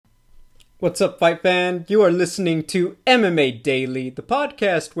What's up, Fight Fan? You are listening to MMA Daily, the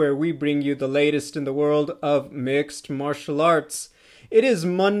podcast where we bring you the latest in the world of mixed martial arts. It is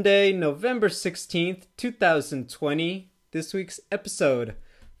Monday, November 16th, 2020. This week's episode,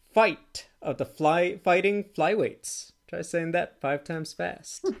 Fight of the Fighting Flyweights. Try saying that 5 times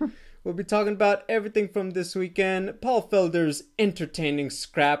fast. We'll be talking about everything from this weekend. Paul Felder's entertaining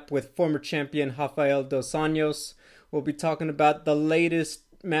scrap with former champion Rafael Dos Anjos. We'll be talking about the latest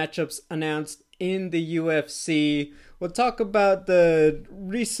matchups announced in the UFC. We'll talk about the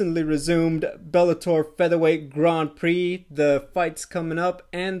recently resumed Bellator Featherweight Grand Prix, the fights coming up,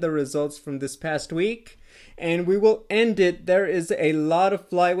 and the results from this past week. And we will end it. There is a lot of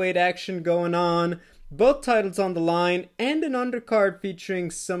flyweight action going on, both titles on the line, and an undercard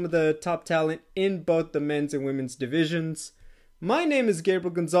featuring some of the top talent in both the men's and women's divisions. My name is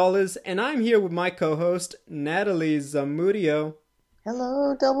Gabriel Gonzalez, and I'm here with my co-host, Natalie Zamudio.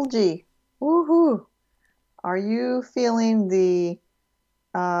 Hello, Double G. Woohoo! Are you feeling the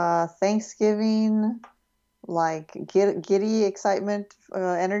Thanksgiving, like giddy excitement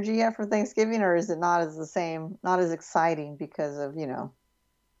energy yet for Thanksgiving, or is it not as the same, not as exciting because of,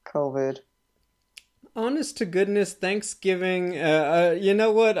 COVID? Honest to goodness, Thanksgiving, you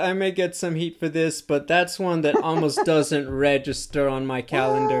know what? I may get some heat for this, but that's one that almost doesn't register on my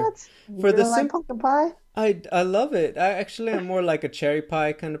calendar. What? You For the don't like pumpkin pie? I love it. I'm more like a cherry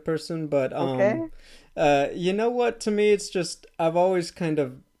pie kind of person, but Okay. you know what? To me, it's just I've always kind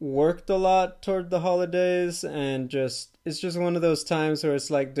of worked a lot toward the holidays, and it's just one of those times where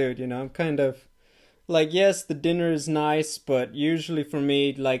it's like, dude, I'm kind of like, yes, the dinner is nice, but usually for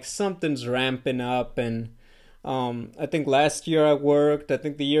me, like something's ramping up, and I think last year I worked. I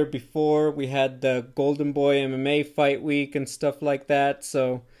think the year before we had the Golden Boy MMA fight week and stuff like that,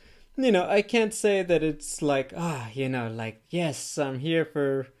 so. I can't say that it's like, like, yes, I'm here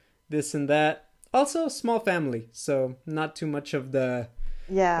for this and that. Also, small family, so not too much of the,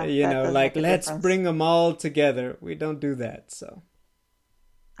 Yeah, that does like, make a let's difference. bring them all together. We don't do that, so.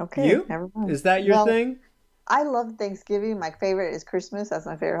 Okay, You? never mind. Is that your Well, thing? I love Thanksgiving. My favorite is Christmas. That's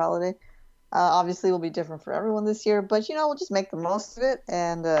my favorite holiday. Obviously, will be different for everyone this year, but we'll just make the most of it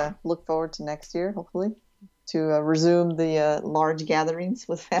and look forward to next year, hopefully, to resume the large gatherings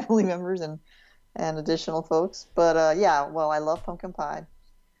with family members and additional folks. But yeah, well, I love pumpkin pie.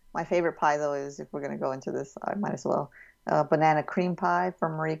 My favorite pie, though, is if we're going to go into this, I might as well. Banana cream pie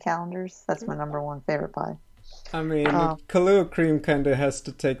from Marie Callender's. That's my number one favorite pie. I mean, Um, Kahlua Cream kind of has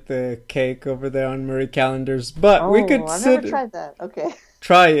to take the cake over there on Marie Callender's, but we oh, could I've never sit, tried that. Okay.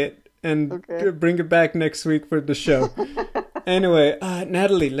 try it, and Okay. bring it back next week for the show. Anyway,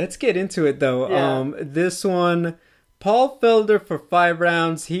 Natalie, let's get into it though. Yeah. This one, Paul Felder for 5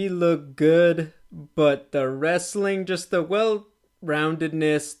 rounds. He looked good, but the wrestling, just the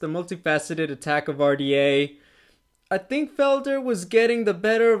well-roundedness, the multifaceted attack of RDA. I think Felder was getting the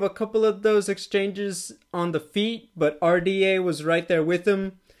better of a couple of those exchanges on the feet, but RDA was right there with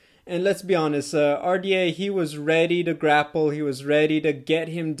him. And let's be honest, RDA, he was ready to grapple. He was ready to get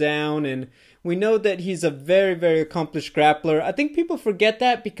him down. And we know that he's a very, very accomplished grappler. I think people forget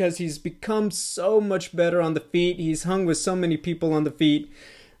that because he's become so much better on the feet. He's hung with so many people on the feet.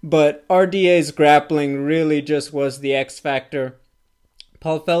 But RDA's grappling really just was the X factor.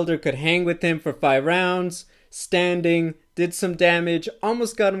 Paul Felder could hang with him for 5 rounds, standing, did some damage,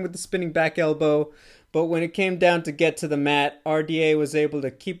 almost got him with the spinning back elbow. But when it came down to get to the mat, RDA was able to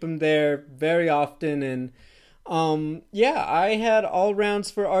keep him there very often. And yeah, I had all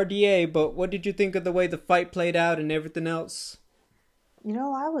rounds for RDA, but what did you think of the way the fight played out and everything else?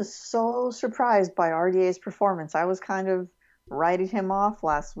 I was so surprised by RDA's performance. I was kind of writing him off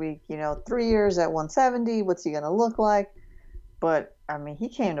last week. 3 years at 170, what's he going to look like? But, I mean, he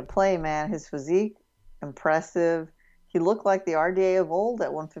came to play, man. His physique, impressive. He looked like the RDA of old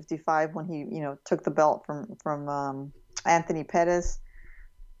at 155 when he, took the belt from Anthony Pettis.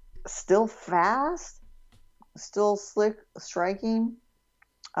 Still fast, still slick striking.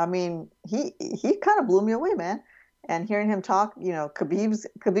 I mean, he kind of blew me away, man. And hearing him talk,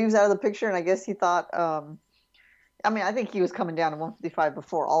 Khabib's out of the picture, and I guess he thought, I mean, I think he was coming down to 155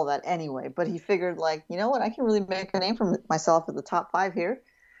 before all that anyway. But he figured, like, you know what, I can really make a name for myself at the top 5 here,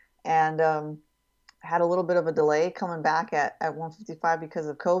 and had a little bit of a delay coming back at 155 because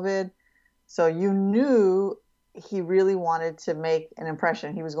of COVID. So you knew he really wanted to make an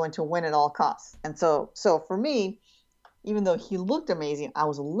impression. He was going to win at all costs. And so for me, even though he looked amazing, I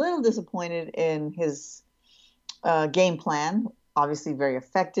was a little disappointed in his game plan. Obviously very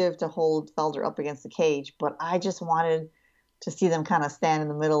effective to hold Felder up against the cage, but I just wanted to see them kind of stand in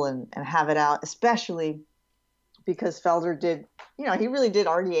the middle and have it out, especially because Felder did, he really did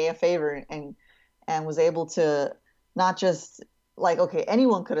RDA a favor and was able to not just like, okay,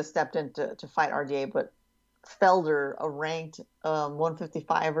 anyone could have stepped in to fight RDA, but Felder, a ranked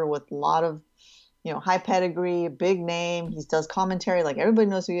 155er with a lot of, high pedigree, big name. He does commentary, like everybody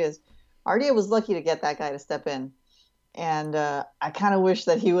knows who he is. RDA was lucky to get that guy to step in. And I kind of wish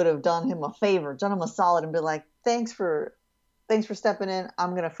that he would have done him a favor, done him a solid, and been like, thanks for stepping in.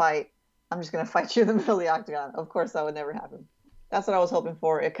 I'm going to fight. I'm just going to fight you in the middle of the octagon. Of course, that would never happen. That's what I was hoping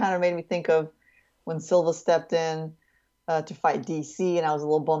for. It kind of made me think of when Silva stepped in to fight DC, and I was a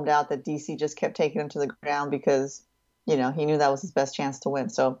little bummed out that DC just kept taking him to the ground because, he knew that was his best chance to win.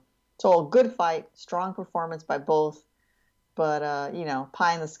 So a good fight, strong performance by both. But,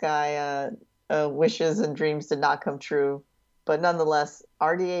 pie in the sky wishes and dreams did not come true. But nonetheless,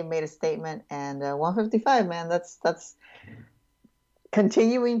 RDA made a statement, and 155, man, that's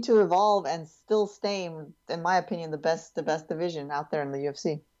continuing to evolve and still staying, in my opinion, the best division out there in the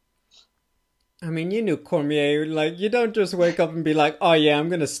UFC. I mean, you knew Cormier, like, you don't just wake up and be like, oh yeah, I'm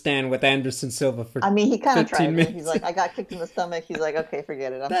going to stand with Anderson Silva for 15 minutes. He kind of tried it. He's like, I got kicked in the stomach. He's like, okay,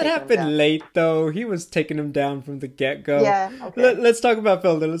 forget it. That happened late, though. He was taking him down from the get-go. Yeah, okay. Let's talk about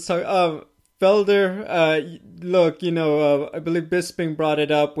Felder. Let's talk... Felder, look, I believe Bisping brought it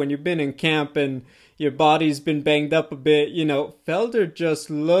up when you've been in camp and your body's been banged up a bit. Felder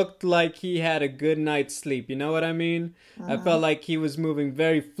just looked like he had a good night's sleep. You know what I mean? I felt like he was moving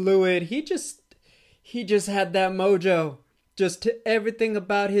very fluid. He just had that mojo. Just everything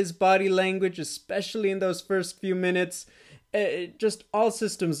about his body language, especially in those first few minutes, just all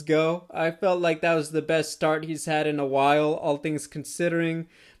systems go. I felt like that was the best start he's had in a while, all things considering.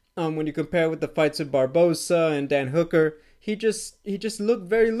 When you compare with the fights with Barbosa and Dan Hooker, he just looked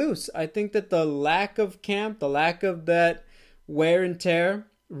very loose. I think that the lack of camp, the lack of that wear and tear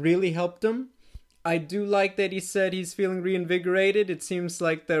really helped him. I do like that he said he's feeling reinvigorated. It seems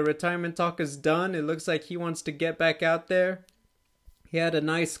like the retirement talk is done. It looks like he wants to get back out there. He had a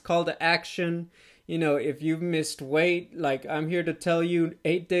nice call to action. If you've missed weight, like, I'm here to tell you,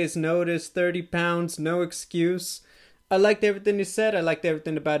 8 days notice, 30 pounds, no excuse. I liked everything he said. I liked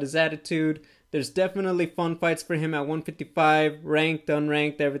everything about his attitude. There's definitely fun fights for him at 155, ranked,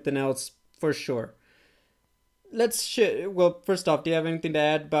 unranked, everything else, for sure. Well, first off, do you have anything to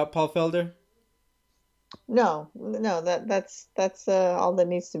add about Paul Felder? No, that's all that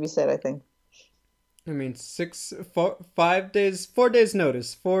needs to be said, I think. I mean, 4 days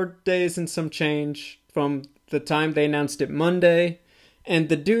notice, 4 days and some change from the time they announced it Monday, and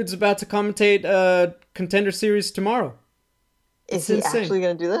the dude's about to commentate Contender Series tomorrow. Is he actually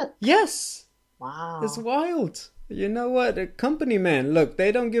going to do that? Yes. Wow. It's wild. You know what? A company man. Look,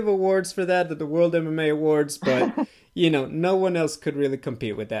 they don't give awards for that at the World MMA Awards, but, no one else could really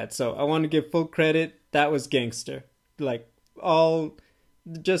compete with that. So I want to give full credit. That was gangster. Just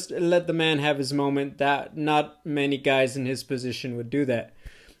let the man have his moment. That not many guys in his position would do that.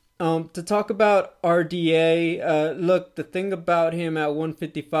 To talk about RDA, look, the thing about him at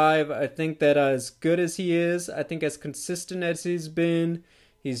 155, I think that as good as he is, I think as consistent as he's been,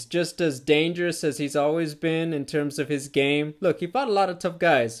 he's just as dangerous as he's always been in terms of his game. Look, he fought a lot of tough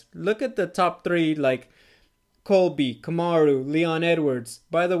guys. Look at the top three, like Colby, Kamaru, Leon Edwards.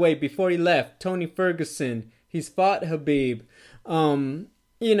 By the way, before he left, Tony Ferguson. He's fought Khabib.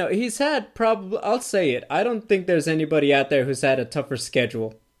 He's had I'll say it, I don't think there's anybody out there who's had a tougher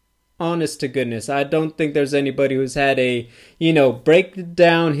schedule. Honest to goodness, I don't think there's anybody who's had a, break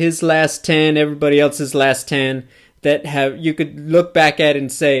down his last 10, everybody else's last 10, that you could look back at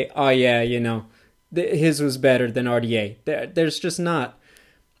and say, oh yeah, his was better than RDA. There's just not.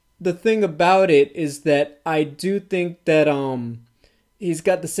 The thing about it is that I do think that he's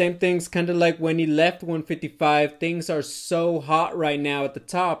got the same things, kind of like when he left 155. Things are so hot right now at the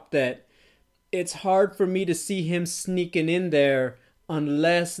top that it's hard for me to see him sneaking in there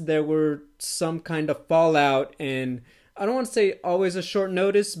unless there were some kind of fallout, and I don't want to say always a short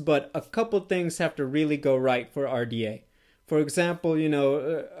notice, but a couple things have to really go right for RDA. For example,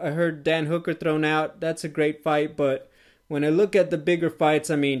 I heard Dan Hooker thrown out. That's a great fight, but when I look at the bigger fights,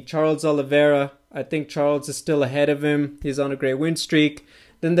 I mean, Charles Oliveira, I think Charles is still ahead of him. He's on a great win streak.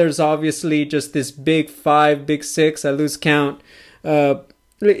 Then there's obviously just this big 5, big 6, I lose count.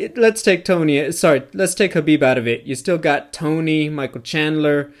 Let's take Khabib out of it. You still got Tony, Michael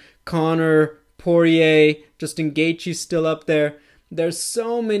Chandler, Conor, Poirier, Justin Gaethje's still up there. There's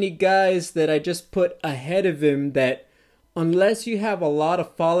so many guys that I just put ahead of him that unless you have a lot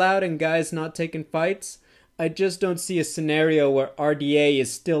of fallout and guys not taking fights, I just don't see a scenario where RDA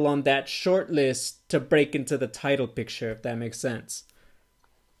is still on that short list to break into the title picture, if that makes sense.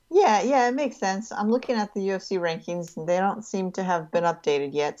 Yeah, it makes sense. I'm looking at the UFC rankings, and they don't seem to have been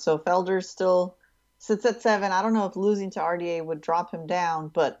updated yet. So Felder still sits at 7. I don't know if losing to RDA would drop him down,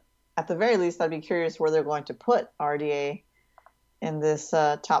 but at the very least, I'd be curious where they're going to put RDA in this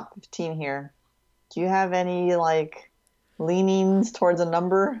top 15 here. Do you have any like leanings towards a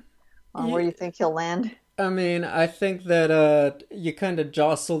number on where Yeah, you think he'll land? I mean, I think that you kind of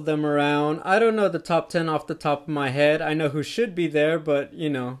jostled them around. I don't know the top 10 off the top of my head. I know who should be there, but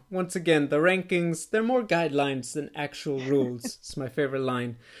once again, the rankings, they're more guidelines than actual rules. It's my favorite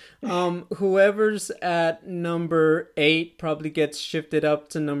line. Whoever's at number 8 probably gets shifted up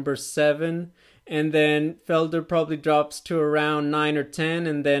to number 7, and then Felder probably drops to around 9 or 10,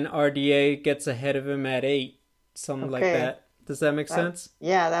 and then RDA gets ahead of him at 8, something like Okay. that. Does that make sense?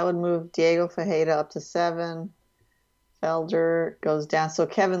 Yeah, that would move Diego Fajeda up to 7. Felder goes down. So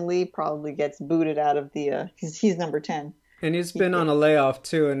Kevin Lee probably gets booted out of the he's number 10. And he's He, been on a layoff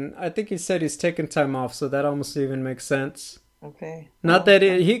too, and I think he said he's taking time off, so that almost even makes sense. okay. Not Well,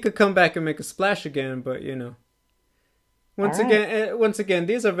 that he could come back and make a splash again, but all right. once again,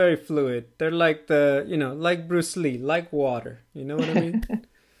 these are very fluid. They're like like Bruce Lee, like water. You know what I mean?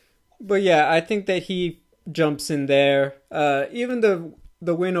 But yeah, I think that he jumps in there. Even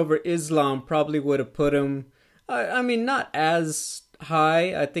the win over Islam probably would have put him. I mean, not as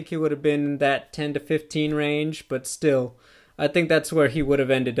high. I think he would have been in that 10 to 15 range, but still, I think that's where he would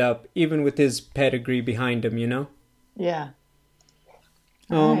have ended up, even with his pedigree behind him. Yeah.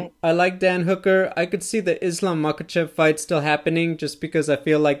 All right. I like Dan Hooker. I could see the Islam Makhachev fight still happening, just because I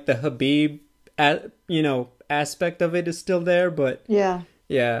feel like the Habib, aspect of it is still there. But Yeah.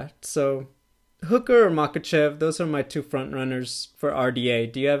 yeah, so Hooker or Makachev, those are my two front runners for RDA.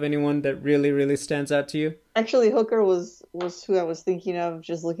 Do you have anyone that really, really stands out to you? Actually, Hooker was who I was thinking of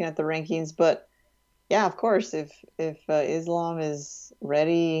just looking at the rankings, but yeah, of course, if Islam is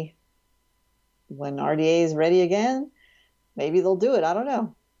ready when RDA is ready again, maybe they'll do it. I don't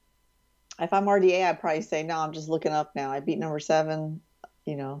know. If I'm RDA, I'd probably say no. I'm just looking up now. I beat number 7.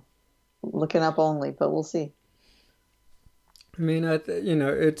 You know, looking up only, but we'll see. I mean,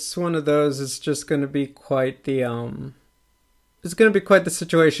 it's one of those. It's just going to be quite the It's going to be quite the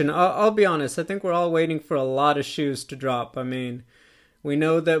situation. I'll be honest. I think we're all waiting for a lot of shoes to drop. I mean, we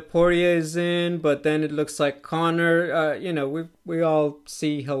know that Poirier is in, but then it looks like Connor. We all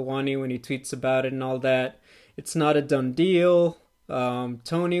see Helwani when he tweets about it and all that. It's not a done deal.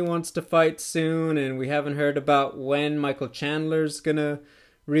 Tony wants to fight soon, and we haven't heard about when Michael Chandler's gonna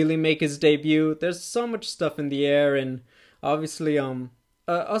really make his debut. There's so much stuff in the air, and obviously,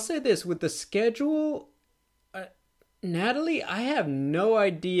 I'll say this with the schedule, Natalie, I have no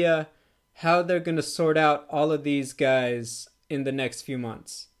idea how they're gonna sort out all of these guys in the next few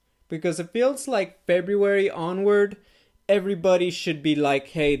months, because it feels like February onward everybody should be like,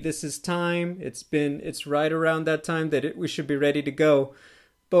 hey, this is time. It's right around that time that we should be ready to go.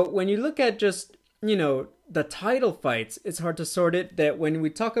 But when you look at just, the title fights, it's hard to sort it. That when we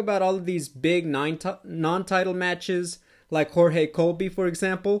talk about all of these big non-title matches, like Jorge Colby, for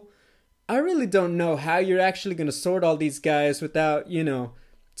example, I really don't know how you're actually going to sort all these guys without,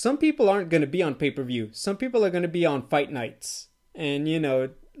 some people aren't going to be on pay-per-view. Some people are going to be on fight nights. And,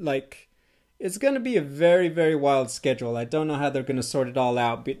 like, it's going to be a very, very wild schedule. I don't know how they're going to sort it all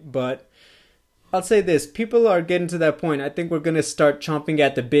out, but I'll say this. People are getting to that point. I think we're going to start chomping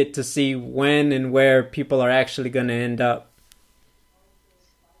at the bit to see when and where people are actually going to end up.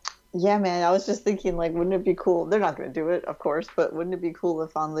 Yeah, man. I was just thinking, like, wouldn't it be cool? They're not going to do it, of course, but wouldn't it be cool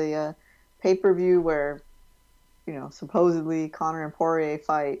if on the pay-per-view where, supposedly Conor and Poirier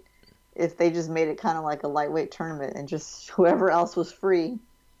fight, if they just made it kind of like a lightweight tournament and just whoever else was free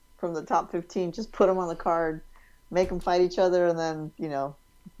from the top 15, just put them on the card, make them fight each other, and then,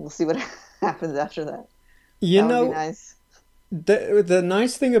 we'll see what happens after that. You That would be know, nice. the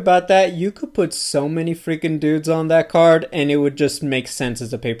nice thing about that, you could put so many freaking dudes on that card and it would just make sense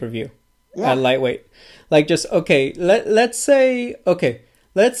as a pay-per-view at Yeah. lightweight. Like, just, okay, let's say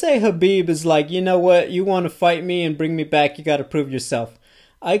Habib is like, you know what, you want to fight me and bring me back, you got to prove yourself.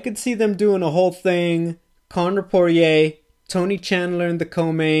 I could see them doing a whole thing, Conor Poirier, Tony Chandler in the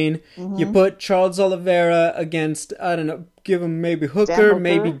co-main. You Hmm. put Charles Oliveira against, I don't know, give him maybe Dan Hooker,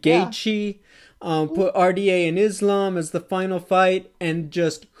 maybe Hooker. Yeah. Gaethje. Put RDA and Islam as the final fight, and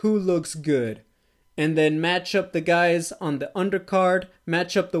just who looks good. And then match up the guys on the undercard,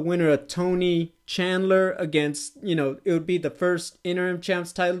 match up the winner of Tony Chandler against, it would be the first interim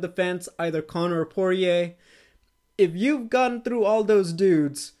champs title defense, either Conor or Poirier. If you've gotten through all those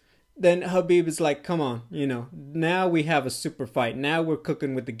dudes, then Habib is like, come on, now we have a super fight. Now we're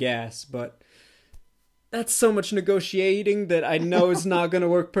cooking with the gas. But that's so much negotiating that I know is not going to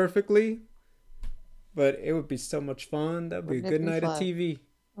work perfectly. But it would be so much fun. That'd be a Wouldn't it good be night of fun? TV.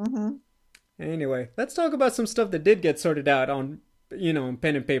 Mm-hmm. Anyway, let's talk about some stuff that did get sorted out on, on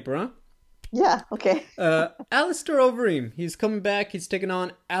pen and paper, huh? Yeah. Okay. Alistair Overeem, he's coming back. He's taking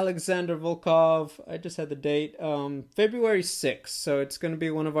on Alexander Volkov. I just had the date. February 6th. So it's going to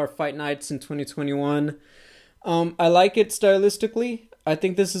be one of our fight nights in 2021. I like it stylistically. I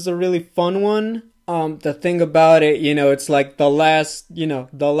think this is a really fun one. The thing about it, it's like the last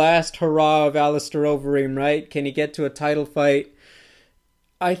hurrah of Alistair Overeem, right? Can he get to a title fight?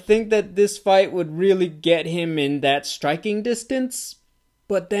 I think that this fight would really get him in that striking distance.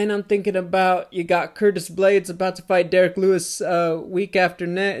 But then I'm thinking about, you got Curtis Blades about to fight Derek Lewis week after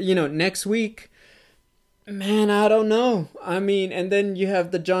next week. Man, I don't know. I mean, and then you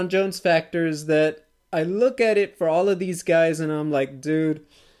have the John Jones factors that I look at it for all of these guys and I'm like, dude,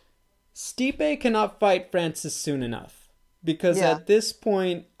 Stipe cannot fight Francis soon enough. Because Yeah. at this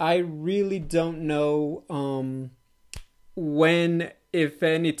point, I really don't know when, if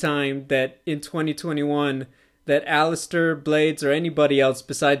any time, that in 2021 that Alistair, Blades, or anybody else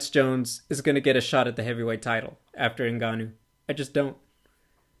besides Jones is going to get a shot at the heavyweight title after Ngannou. I just don't.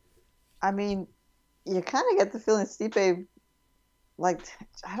 I mean, you kind of get the feeling Stipe, like,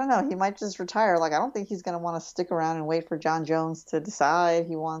 I don't know, he might just retire. Like, I don't think he's going to want to stick around and wait for John Jones to decide.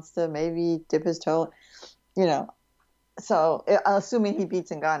 He wants to maybe dip his toe, you know. So, assuming he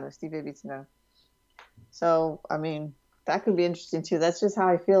beats Ngannou, Stipe beats Ngannou. So, I mean, that could be interesting too. That's just how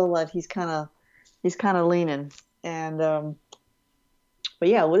I feel that he's kind of leaning. And but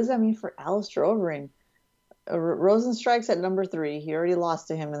yeah, what does that mean for Alistair Overeem? Rosenstrike's at number 3. He already lost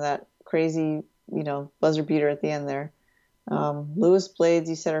to him in that crazy, buzzer beater at the end there. Lewis, Blades,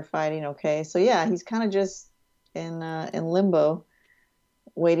 you said, are fighting. Okay, so yeah, he's kind of just in limbo,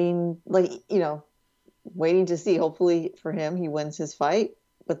 waiting, waiting to see. Hopefully for him, he wins his fight.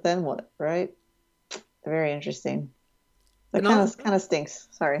 But then what, right? Very interesting. That kind of stinks.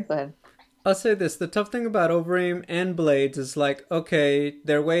 Sorry, go ahead. I'll say this. The tough thing about Overeem and Blades is like, okay,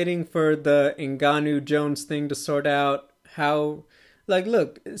 they're waiting for the Ngannou-Jones thing to sort out how... Like,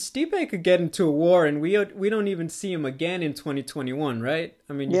 look, Stipe could get into a war and we don't even see him again in 2021, right?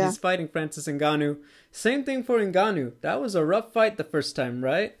 I mean, Yeah. He's fighting Francis Ngannou. Same thing for Ngannou. That was a rough fight the first time,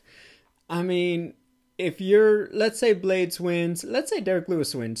 right? I mean, let's say Blades wins, let's say Derek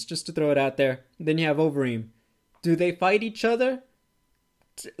Lewis wins, just to throw it out there, then you have Overeem. Do they fight each other?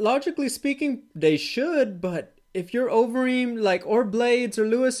 Logically speaking, they should, but if you're Overeem, or Blades or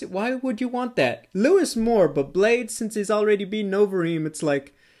Lewis, why would you want that? Lewis more, but Blades, since he's already beaten Overeem, it's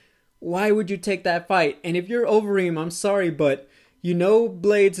like, why would you take that fight? And if you're Overeem, I'm sorry, but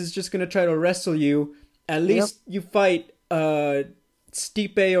Blades is just going to try to wrestle you. At least you fight Stipe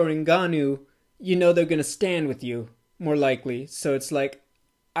or Ngannou, they're going to stand with you, more likely. So it's like,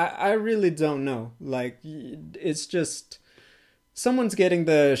 I really don't know. It's just... Someone's getting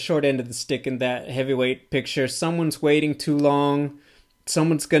the short end of the stick in that heavyweight picture. Someone's waiting too long.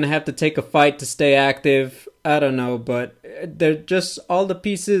 Someone's going to have to take a fight to stay active. I don't know, but they're just all the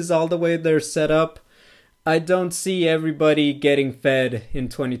pieces, all the way they're set up. I don't see everybody getting fed in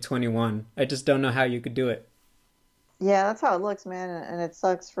 2021. I just don't know how you could do it. Yeah, that's how it looks, man. And it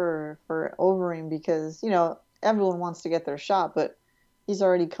sucks for Overeem because, everyone wants to get their shot, but he's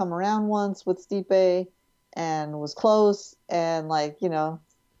already come around once with Stipe and was close. And, no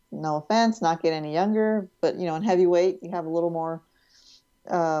offense, not get any younger, but, in heavyweight, you have a little more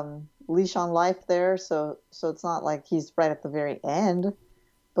leash on life there. So it's not like he's right at the very end,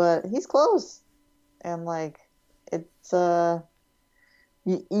 but he's close. And, it's...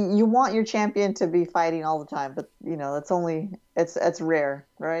 You want your champion to be fighting all the time, but it's rare,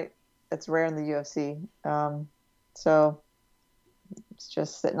 right? It's rare in the UFC. So it's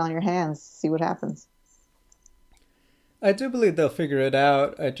just sitting on your hands, see what happens. I do believe they'll figure it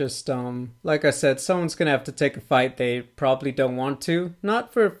out. I just, like I said, someone's gonna have to take a fight they probably don't want to.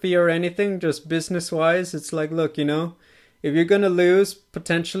 Not for fear or anything, just business-wise. It's like, look, if you're gonna lose,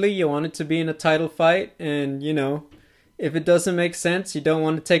 potentially, you want it to be in a title fight, and, if it doesn't make sense, you don't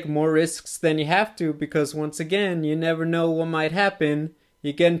want to take more risks than you have to, because once again, you never know what might happen.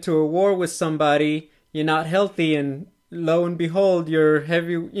 You get into a war with somebody, you're not healthy, and lo and behold, your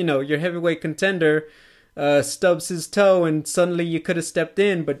heavyweight contender stubs his toe, and suddenly you could have stepped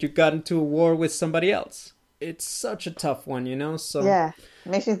in, but you got into a war with somebody else. It's such a tough one, So yeah, it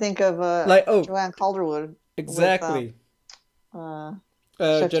makes me think of Joanne Calderwood. Exactly. With,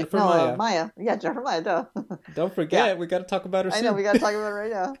 Jennifer Maia. Maia. Yeah, Jennifer Maia, duh. Don't forget, we got to talk about her soon. I know, we got to talk about it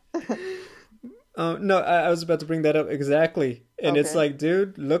right now. No, I was about to bring that up. Exactly. And it's Okay. like,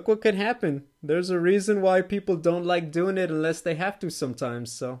 dude, look what can happen. There's a reason why people don't like doing it unless they have to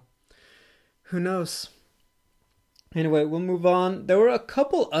sometimes. So who knows? Anyway, we'll move on. There were a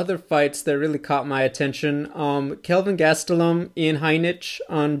couple other fights that really caught my attention. Kelvin Gastelum, Ian Heinisch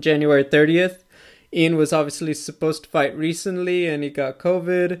on January 30th. Ian was obviously supposed to fight recently and he got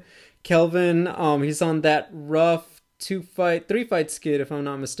COVID. Kelvin, he's on that rough three fight skid if I'm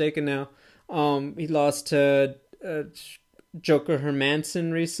not mistaken now. He lost to Joker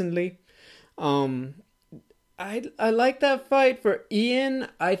Hermanson recently. Um, I like that fight for Ian.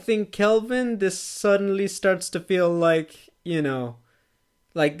 I think Kelvin, this suddenly starts to feel like,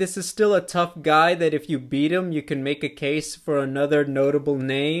 like this is still a tough guy that if you beat him, you can make a case for another notable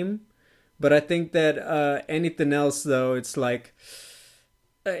name. But I think that anything else, though, it's like,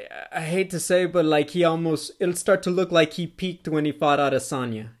 I hate to say, but like it'll start to look like he peaked when he fought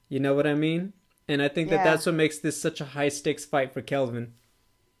Adesanya. You know what I mean? And I think that Yeah. that's what makes this such a high stakes fight for Kelvin.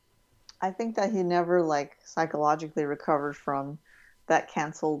 I think that he never like psychologically recovered from that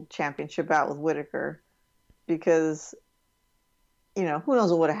canceled championship bout with Whitaker because who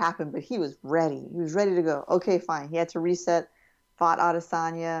knows what would have happened, but he was ready. He was ready to go. Okay, fine. He had to reset, fought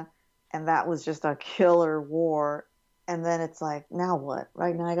Adesanya, and that was just a killer war. And then it's like, now what?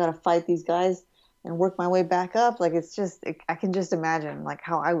 Right now I got to fight these guys and work my way back up. Like I can just imagine like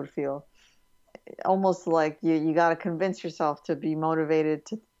how I would feel. Almost like you got to convince yourself to be motivated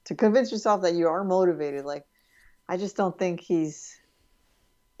to convince yourself that you are motivated. Like I just don't think he's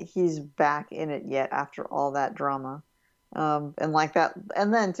back in it yet after all that drama. And like that,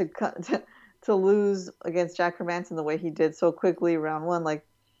 and then to lose against Jack Hermanson the way he did so quickly round one, like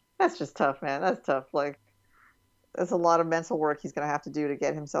that's just tough, man. That's tough. Like that's a lot of mental work he's gonna have to do to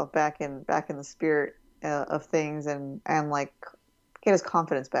get himself back in the spirit of things and like get his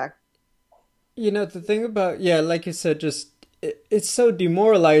confidence back. The thing about, yeah, like you said, just it's so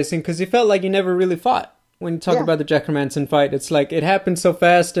demoralizing because you felt like you never really fought. When you talk Yeah, about the Jack Hermanson fight, it's like it happened so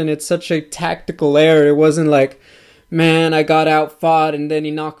fast and it's such a tactical error. It wasn't like, man, I got outfought and then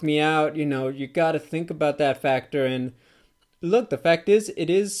he knocked me out. You got to think about that factor. And look, the fact is, it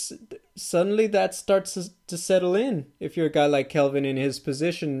is suddenly that starts to settle in if you're a guy like Kelvin in his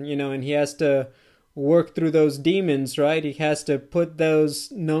position, and he has to work through those demons, right? He has to put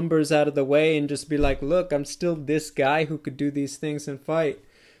those numbers out of the way and just be like, look, I'm still this guy who could do these things and fight.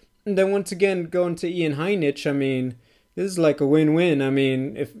 And then once again, going to Ian Heinisch, I mean, this is like a win-win. I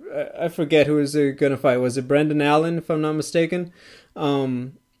mean, if I forget who was going to fight, was it Brendan Allen, if I'm not mistaken?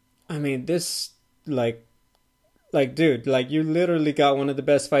 Um, I mean, this dude, like you literally got one of the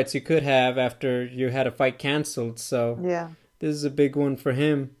best fights you could have after you had a fight canceled. So yeah. this is a big one for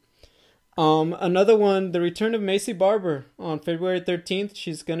him. Another one, the return of Macy Barber on February 13th.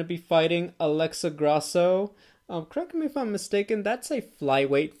 She's going to be fighting Alexa Grasso. Correct me if I'm mistaken, that's a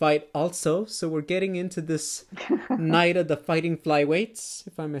flyweight fight also. So we're getting into this night of the fighting flyweights,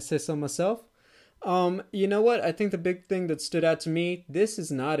 if I may say so myself. You know what? I think the big thing that stood out to me, this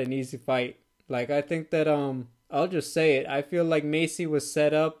is not an easy fight. Like, I think that, I'll just say it. I feel like Macy was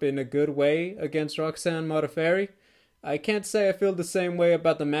set up in a good way against Roxanne Modafferi. I can't say I feel the same way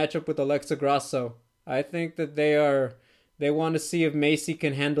about the matchup with Alexa Grasso. I think that they want to see if Macy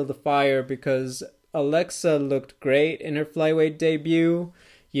can handle the fire because Alexa looked great in her flyweight debut.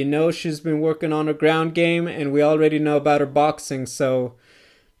 She's been working on her ground game and we already know about her boxing, so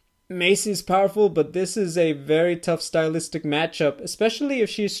Macy's powerful, but this is a very tough stylistic matchup, especially if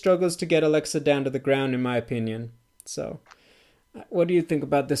she struggles to get Alexa down to the ground, in my opinion. So, what do you think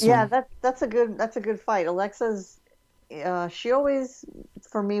about this Yeah, one? that's a good fight. Alexa's she always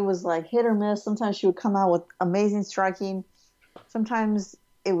for me was like hit or miss. Sometimes she would come out with amazing striking. Sometimes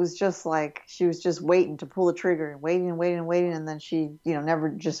it was just like she was just waiting to pull the trigger and waiting and waiting and waiting, and then she never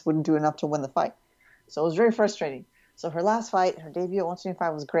just wouldn't do enough to win the fight. So it was very frustrating. So her last fight, her debut at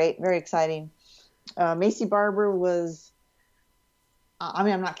 125 was great, very exciting. Macy Barber was, I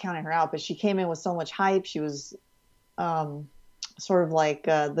mean, I'm not counting her out, but she came in with so much hype. She was um, sort of like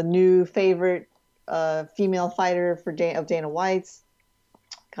the new favorite female fighter of Dana White's.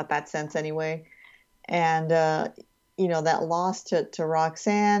 Got that sense anyway. And that loss to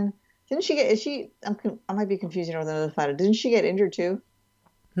Roxanne. Didn't she get? Is she? I might be confusing her with another fighter. Didn't she get injured too?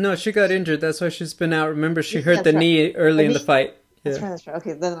 No, she got injured. That's why she's been out. Remember, she Yeah, hurt the that's right. knee The early in the knee. fight. That's Yeah. right. That's right.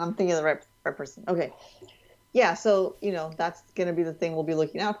 Okay, then I'm thinking of the right person. Okay. Yeah, so that's gonna be the thing we'll be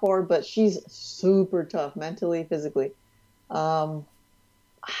looking out for. But she's super tough mentally, physically. Um,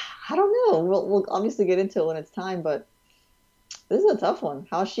 I don't know. We'll obviously get into it when it's time, but this is a tough one.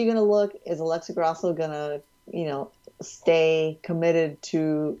 How's she gonna look? Is Alexa Grasso gonna, stay committed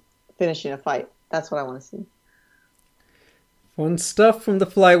to finishing a fight? That's what I want to see. Fun stuff from the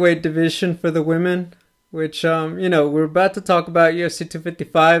flyweight division for the women, which, we're about to talk about UFC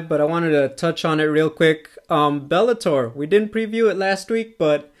 255, but I wanted to touch on it real quick. Bellator, we didn't preview it last week,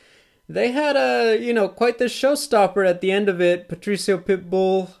 but they had quite the showstopper at the end of it. Patricio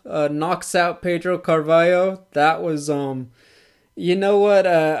Pitbull knocks out Pedro Carvalho. That was, you know what,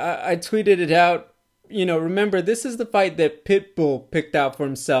 I tweeted it out. Remember, this is the fight that Pitbull picked out for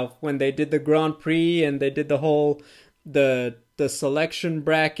himself when they did the Grand Prix and they did the whole, the selection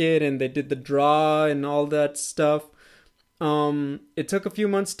bracket and they did the draw and all that stuff. It took a few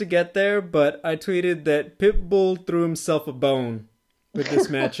months to get there, but I tweeted that Pitbull threw himself a bone with this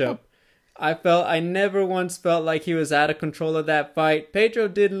matchup. I never once felt like he was out of control of that fight. Pedro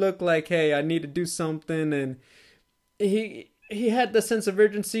did look like, hey, I need to do something, and he had the sense of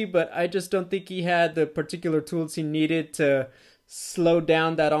urgency, but I just don't think he had the particular tools he needed to slow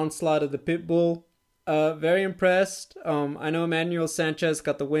down that onslaught of the Pitbull. Very impressed. I know Emmanuel Sanchez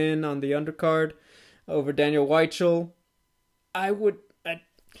got the win on the undercard over Daniel Weichel.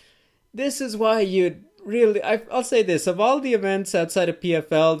 This is why you'd really... I'll say this. Of all the events outside of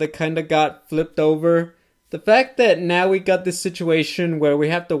PFL that kind of got flipped over, the fact that now we got this situation where we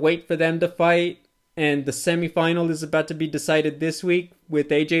have to wait for them to fight and the semifinal is about to be decided this week with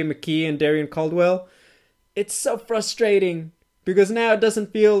AJ McKee and Darian Caldwell, it's so frustrating. Because now it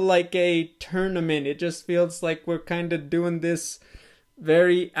doesn't feel like a tournament. It just feels like we're kind of doing this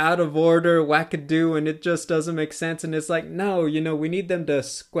very out of order wackadoo, and it just doesn't make sense. And it's like, no, we need them to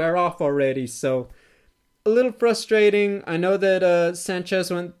square off already. So a little frustrating. I know that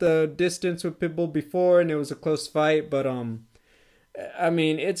Sanchez went the distance with Pitbull before, and it was a close fight. But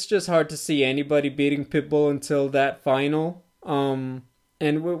it's just hard to see anybody beating Pitbull until that final.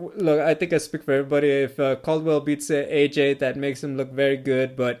 And look, I think I speak for everybody. If Caldwell beats AJ, that makes him look very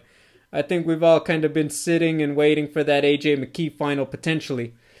good. But I think we've all kind of been sitting and waiting for that AJ McKee final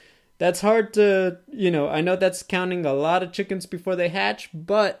potentially. That's hard to, I know that's counting a lot of chickens before they hatch,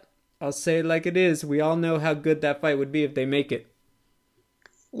 but I'll say it like it is. We all know how good that fight would be if they make it.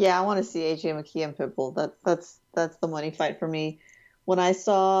 Yeah, I want to see AJ McKee and Pitbull. That's the money fight for me. When I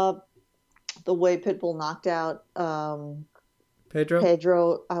saw the way Pitbull knocked out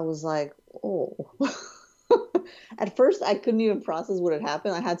Pedro, I was like, oh. At first, I couldn't even process what had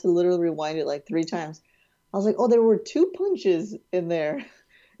happened. I had to literally rewind it like 3 times. I was like, oh, there were 2 punches in there.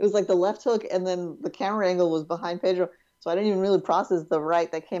 It was like the left hook, and then the camera angle was behind Pedro. So I didn't even really process the right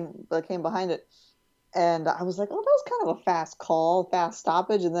that came behind it. And I was like, oh, that was kind of a fast call, fast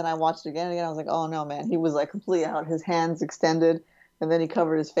stoppage. And then I watched it again and again. I was like, oh, no, man. He was like completely out, his hands extended, and then he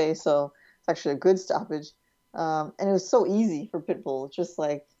covered his face. So it's actually a good stoppage. And it was so easy for Pitbull. Just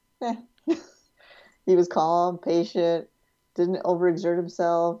like, he was calm, patient, didn't overexert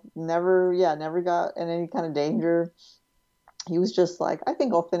himself, never got in any kind of danger. He was just like, I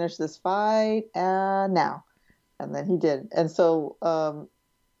think I'll finish this fight now. And then he did. And so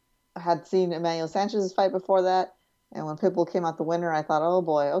I had seen Emmanuel Sanchez's fight before that. And when Pitbull came out the winner, I thought, oh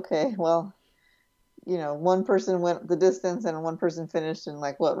boy, okay, well, one person went the distance and one person finished in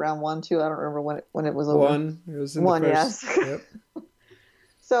round 1, 2. I don't remember when it was over. 1. It was in 1, the first. Yes. Yep.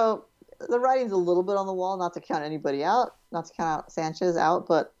 So the writing's a little bit on the wall, not to count anybody out, not to count out Sanchez out,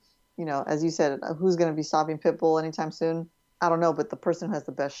 but as you said, who's going to be stopping Pitbull anytime soon? I don't know, but the person who has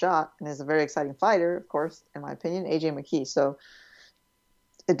the best shot and is a very exciting fighter, of course, in my opinion, AJ McKee. So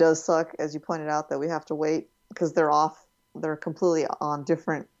it does suck, as you pointed out, that we have to wait because they're completely on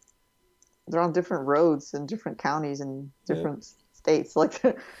different. They're on different roads in different counties and different states. We have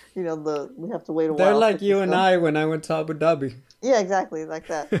to wait a while. They're like you and I when I went to Abu Dhabi. Yeah, exactly, like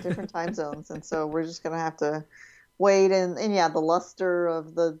that. Different time zones, and so we're just gonna have to wait. And the luster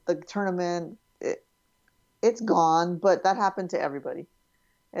of the tournament, it's gone. But that happened to everybody,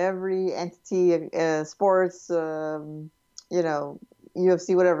 every entity, sports, UFC,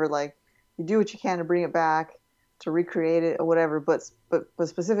 whatever. Like, you do what you can to bring it back, to recreate it or whatever, but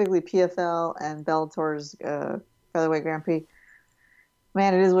specifically PFL and Bellator's Featherweight Grand Prix,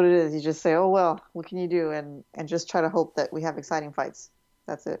 man, it is what it is. You just say, oh, well, what can you do? And just try to hope that we have exciting fights.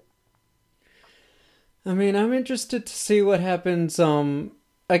 That's it. I mean, I'm interested to see what happens.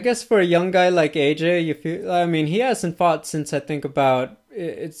 I guess for a young guy like AJ, he hasn't fought since I think about,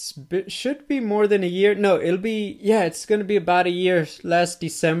 should be more than a year. No, it's going to be about a year, last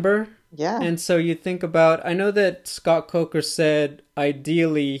December. Yeah. And so you think about, I know that Scott Coker said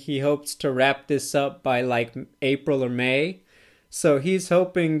ideally he hopes to wrap this up by April or May. So he's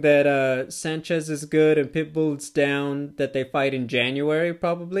hoping that Sanchez is good and Pitbull's down, that they fight in January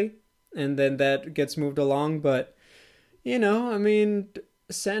probably. And then that gets moved along. But,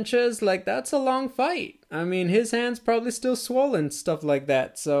 Sanchez, like, that's a long fight. I mean, his hand's probably still swollen, stuff like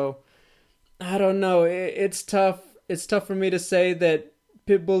that. So I don't know. It's tough. It's tough for me to say that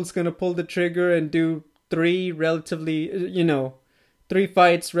Pitbull's gonna pull the trigger and do three relatively, three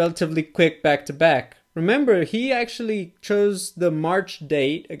fights relatively quick back to back. Remember, he actually chose the March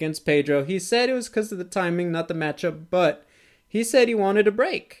date against Pedro. He said it was because of the timing, not the matchup, but he said he wanted a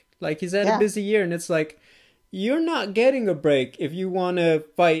break. Like, he's had a busy year, and it's like, you're not getting a break if you want to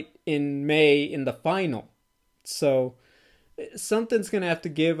fight in May in the final. So something's going to have to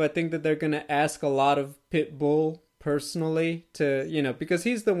give. I think that they're going to ask a lot of Pitbull personally to, because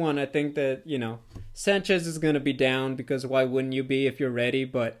he's the one I think that, Sanchez is going to be down because why wouldn't you be if you're ready?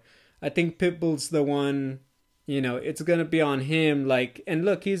 But I think Pitbull's the one, it's going to be on him. Like, and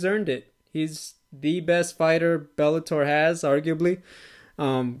look, he's earned it. He's the best fighter Bellator has, arguably.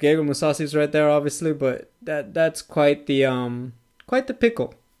 Gegard Mousasi's right there, obviously, but that's quite the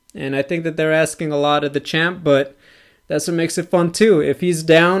pickle. And I think that they're asking a lot of the champ, but that's what makes it fun too. If he's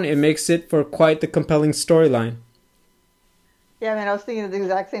down, it makes it for quite the compelling storyline. Yeah, man, I was thinking the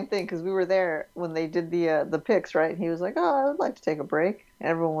exact same thing because we were there when they did the picks, right? He was like, "Oh, I would like to take a break." And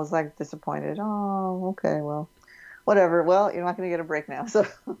everyone was like disappointed. Oh, okay, well, whatever. Well, you're not going to get a break now, so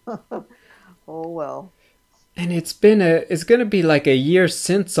oh well. And it's going to be like a year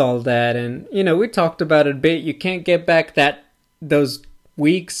since all that. And, we talked about it a bit. You can't get back those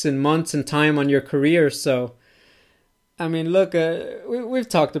weeks and months and time on your career. So, I mean, look, we've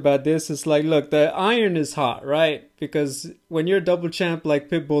talked about this. It's like, look, the iron is hot, right? Because when you're a double champ like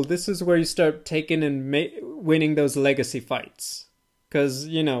Pitbull, this is where you start taking and winning those legacy fights. Because,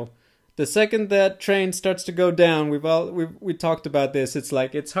 the second that train starts to go down, we talked about this. It's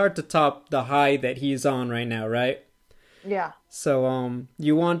like it's hard to top the high that he's on right now, right? Yeah. So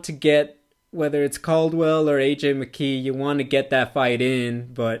you want to get, whether it's Caldwell or AJ McKee, you want to get that fight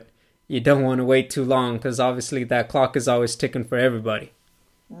in, but you don't want to wait too long because obviously that clock is always ticking for everybody.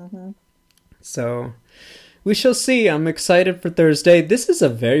 Mm-hmm. So we shall see. I'm excited for Thursday. This is a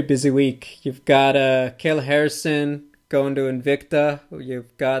very busy week. You've got Kayla Harrison going to Invicta.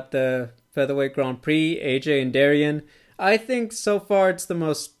 You've got the Featherweight Grand Prix, AJ and Darian. I think so far it's the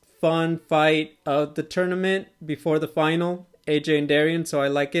most fun fight of the tournament before the final, AJ and Darian, so I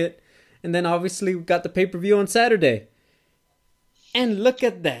like it. And then obviously we've got the pay-per-view on Saturday. And look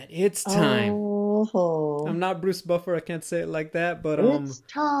at that. It's time. Oh. I'm not Bruce Buffer, I can't say it like that, but it's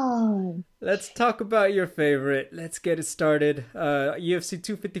time. Let's talk about your favorite. Let's get it started. UFC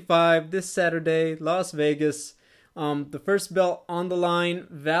 255 this Saturday, Las Vegas. The first belt on the line,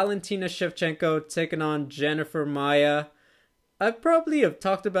 Valentina Shevchenko taking on Jennifer Maia. I probably have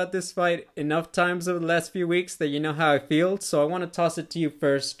talked about this fight enough times over the last few weeks that you know how I feel, so I want to toss it to you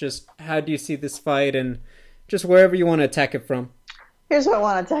first. Just how do you see this fight and just wherever you want to attack it from? Here's what I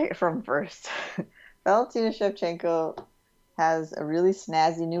want to attack it from first. Valentina Shevchenko has a really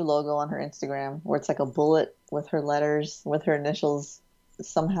snazzy new logo on her Instagram where it's like a bullet with her letters, with her initials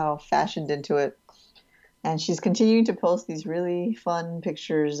somehow fashioned into it. And she's continuing to post these really fun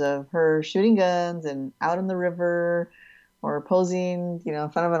pictures of her shooting guns and out in the river or posing, in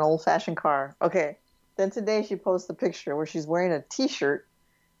front of an old-fashioned car. Okay. Then today she posts a picture where she's wearing a t-shirt,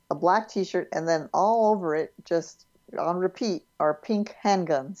 a black t-shirt, and then all over it, just on repeat, are pink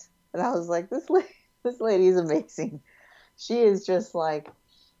handguns. And I was like, this lady is amazing. She is just like,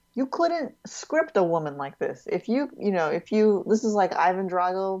 you couldn't script a woman like this. If this is like Ivan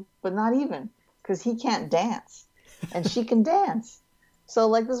Drago, but not even. Because he can't dance, and she can dance. So,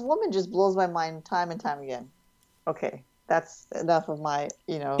 like, this woman just blows my mind time and time again. Okay, that's enough of my,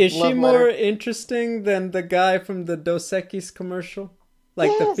 Is she more interesting than the guy from the Dos Equis commercial?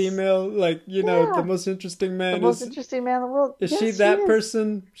 Like, yes. The female, the most interesting man. The most interesting man in the world. Is she that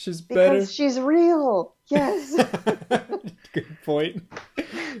person? She's better? Because she's real. Yes. Good point.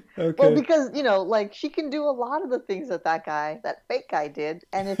 Okay. Well, because, she can do a lot of the things that fake guy did.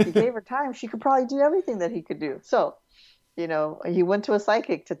 And if you gave her time, she could probably do everything that he could do. So, he went to a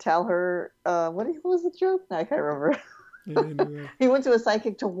psychic to tell her, what was the joke? I can't remember. Anyway. He went to a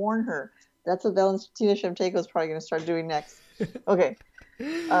psychic to warn her. That's what Valentina Shevchenko is probably going to start doing next. Okay.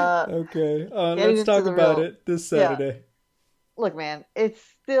 Let's talk about it this Saturday. Yeah. Look, man,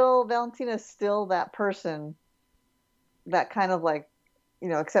 Valentina's still that person that kind of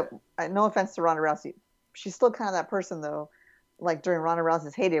except no offense to Ronda Rousey. She's still kind of that person though, like during Ronda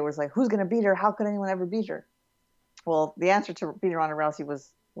Rousey's heyday was like, who's going to beat her? How could anyone ever beat her? Well, the answer to beating Ronda Rousey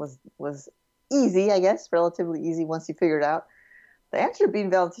was easy, I guess, relatively easy once you figured it out. The answer to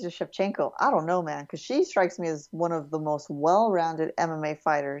beating Valentina Shevchenko, I don't know, man, because she strikes me as one of the most well-rounded MMA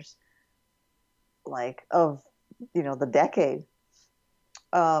fighters, of the decade.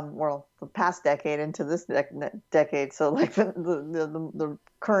 well, the past decade into this decade, so like the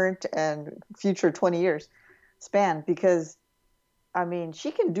current and future 20 years span, because I mean,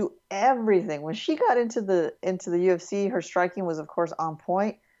 she can do everything. When she got into the UFC, her striking was of course on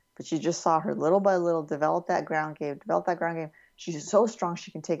point, but you just saw her little by little develop that ground game, develop that ground game. She's so strong,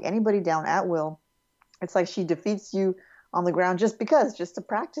 she can take anybody down at will. It's like she defeats you on the ground just to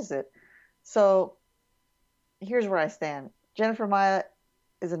practice it. So here's where I stand. Jennifer Maia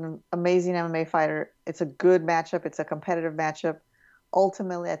is an amazing MMA fighter. It's a good matchup. It's a competitive matchup.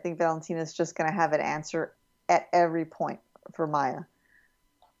 Ultimately, I think Valentina's just going to have an answer at every point for Maia.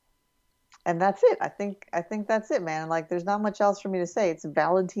 And that's it. I think that's it, man. Like, there's not much else for me to say. It's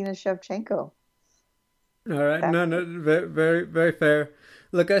Valentina Shevchenko. All right, no, no, very, very, very fair.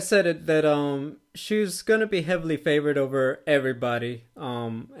 Look, I said it that she's gonna be heavily favored over everybody.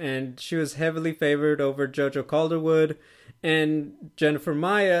 And she was heavily favored over JoJo Calderwood and Jennifer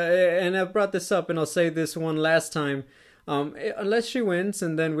Maia. And I brought this up, and I'll say this one last time. Unless she wins,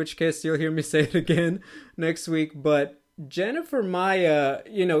 and then in which case you'll hear me say it again next week. But Jennifer Maia,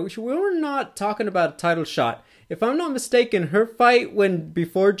 we were not talking about a title shot. If I'm not mistaken, her fight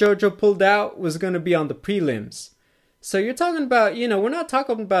before JoJo pulled out was going to be on the prelims. So you're talking about, we're not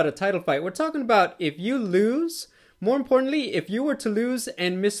talking about a title fight. We're talking about if you lose, more importantly, if you were to lose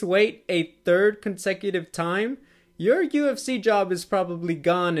and miss weight a third consecutive time, your UFC job is probably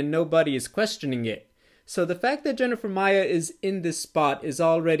gone and nobody is questioning it. So the fact that Jennifer Maia is in this spot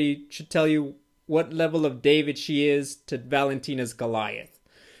should tell you what level of David she is to Valentina's Goliath.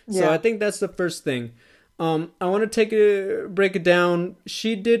 Yeah. So I think that's the first thing. I want to break it down.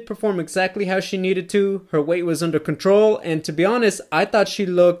 She did perform exactly how she needed to. Her weight was under control. And to be honest, I thought she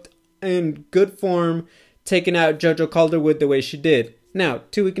looked in good form taking out JoJo Calderwood the way she did. Now,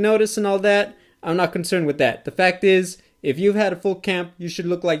 2-week notice and all that, I'm not concerned with that. The fact is, if you've had a full camp, you should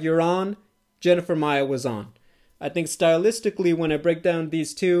look like you're on. Jennifer Maia was on. I think stylistically, when I break down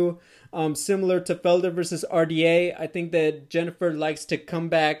these two, similar to Felder versus RDA, I think that Jennifer likes to come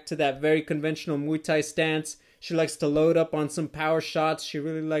back to that very conventional Muay Thai stance. She likes to load up on some power shots. She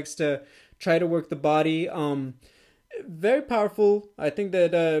really likes to try to work the body. Very powerful. I think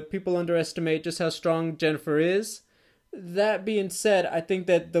that people underestimate just how strong Jennifer is. That being said, I think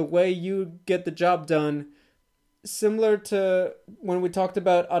that the way you get the job done, similar to when we talked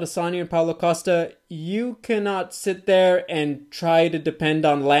about Adesanya and Paulo Costa, you cannot sit there and try to depend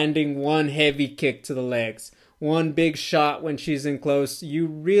on landing one heavy kick to the legs, one big shot when she's in close. You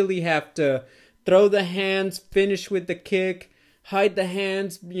really have to throw the hands, finish with the kick, hide the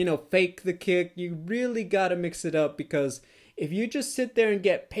hands, fake the kick. You really got to mix it up, because if you just sit there and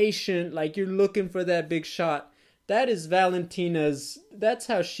get patient like you're looking for that big shot, that is that's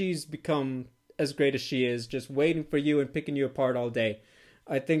how she's become as great as she is, just waiting for you and picking you apart all day.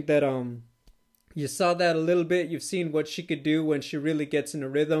 I think that you saw that a little bit. You've seen what she could do when she really gets in a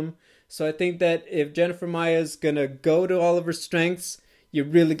rhythm. So I think that if Jennifer Maia's gonna go to all of her strengths, you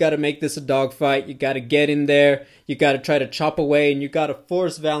really got to make this a dogfight. You got to get in there. You got to try to chop away, and you got to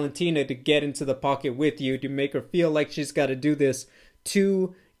force Valentina to get into the pocket with you to make her feel like she's got to do this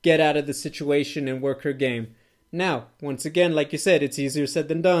to get out of the situation and work her game. Now, once again, like you said, it's easier said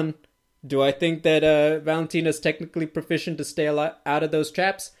than done. Do I think that Valentina's technically proficient to stay out of those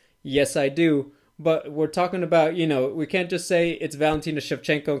traps? Yes, I do. But we're talking about, we can't just say it's Valentina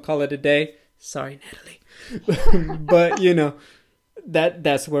Shevchenko and call it a day. Sorry, Natalie. But,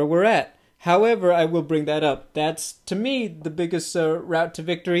 that's where we're at. However, I will bring that up. That's, to me, the biggest route to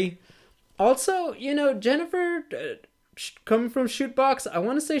victory. Also, Jennifer, coming from Shootbox, I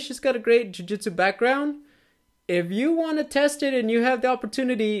want to say she's got a great jiu-jitsu background. If you want to test it and you have the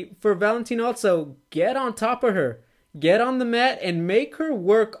opportunity for Valentina also, get on top of her. Get on the mat and make her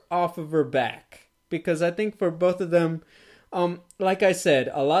work off of her back. Because I think for both of them, like I said,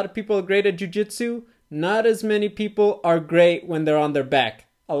 a lot of people are great at jiu-jitsu. Not as many people are great when they're on their back.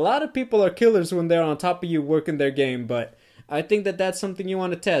 A lot of people are killers when they're on top of you working their game. But I think that that's something you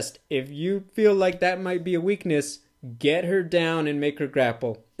want to test. If you feel like that might be a weakness, get her down and make her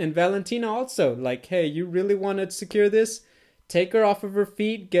grapple. And Valentina also, hey, you really want to secure this? Take her off of her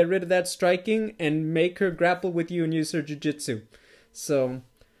feet, get rid of that striking, and make her grapple with you and use her jiu-jitsu. So,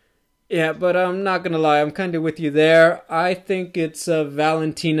 yeah, but I'm not going to lie, I'm kind of with you there. I think it's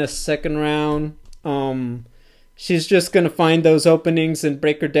Valentina's second round. She's just going to find those openings and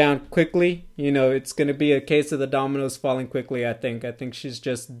break her down quickly. It's going to be a case of the dominoes falling quickly, I think. I think she's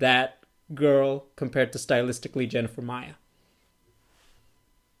just that girl compared to stylistically Jennifer Maia.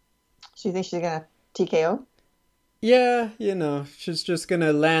 So you think she's gonna TKO? Yeah, she's just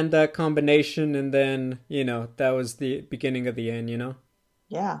gonna land that combination, and then that was the beginning of the end.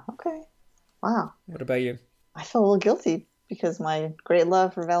 Yeah. Okay. Wow. What about you? I feel a little guilty because my great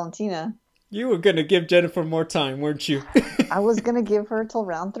love for Valentina. You were gonna give Jennifer more time, weren't you? I was gonna give her till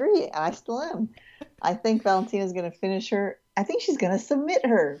round three, and I still am. I think Valentina's gonna finish her. I think she's gonna submit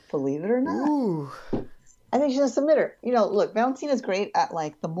her, believe it or not. Ooh. I think she's gonna submit her. You know, look, Valentina's great at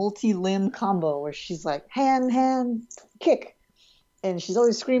like the multi-limb combo where she's like hand, hand, kick, and she's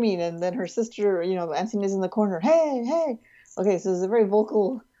always screaming, and then her sister, Antina's in the corner, hey, hey. Okay, so it's a very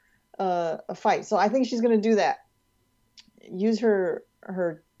vocal fight. So I think she's gonna do that. Use her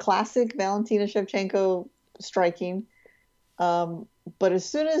classic Valentina Shevchenko striking. But as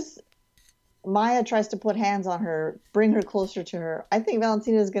soon as Maya tries to put hands on her, bring her closer to her, I think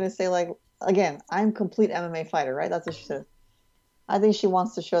Valentina is going to say, like, again, I'm a complete MMA fighter, right? That's what she says. I think she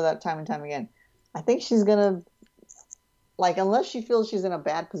wants to show that time and time again. I think she's going to, like, unless she feels she's in a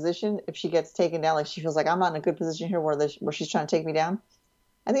bad position, if she gets taken down, like she feels like I'm not in a good position here where she's trying to take me down,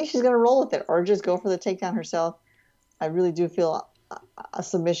 I think she's going to roll with it or just go for the takedown herself. I really do feel a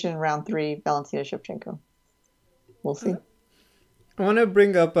submission round three, Valentina Shevchenko. We'll see. I want to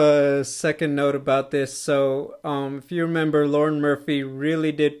bring up a second note about this. So, if you remember, Lauren Murphy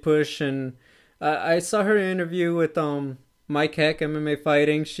really did push, and I saw her interview with Mike Heck, MMA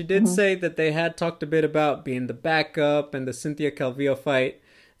Fighting. She did say that they had talked a bit about being the backup and the Cynthia Calvillo fight.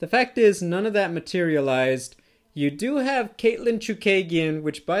 The fact is, none of that materialized. You do have Caitlin Chukagian,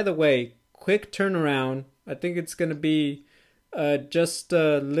 which, by the way, quick turnaround. I think it's going to be just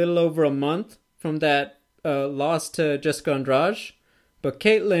a little over a month from that loss to Jessica Andrade. But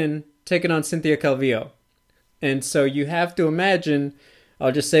Caitlin taking on Cynthia Calvillo. And so you have to imagine,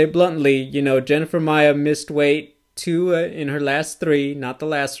 I'll just say it bluntly, Jennifer Maia missed weight 2 in her last 3, not the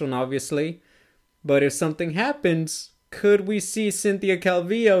last one, obviously. But if something happens, could we see Cynthia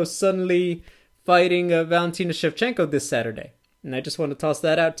Calvillo suddenly fighting Valentina Shevchenko this Saturday? And I just want to toss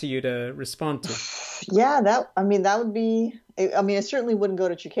that out to you to respond to. Yeah, that would be, it certainly wouldn't go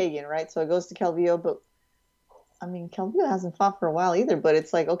to Chukagian, right? So it goes to Calvillo, but Calvillo hasn't fought for a while either, but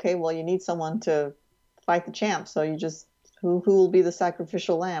it's like, okay, well, you need someone to fight the champ. So you just, who will be the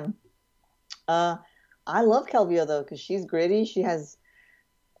sacrificial lamb? I love Calvillo though, because she's gritty. She has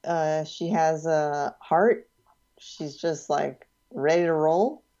a heart. She's just like ready to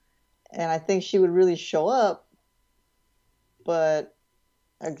roll. And I think she would really show up. But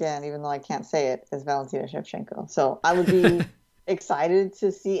again, even though I can't say it, is Valentina Shevchenko. So I would be excited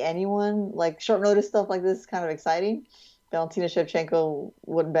to see anyone, like short notice stuff like this is kind of exciting. Valentina Shevchenko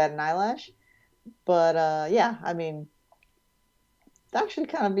wouldn't bat an eyelash. But that should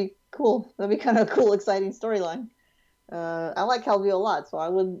kind of be cool. That'd be kind of a cool, exciting storyline. I like Calvillo a lot, so I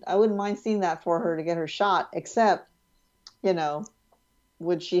wouldn't mind seeing that for her to get her shot, except,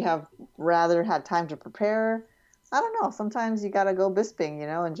 would she have rather had time to prepare? I don't know. Sometimes you gotta go Bisping,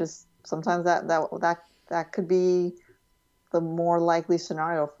 and just sometimes that could be the more likely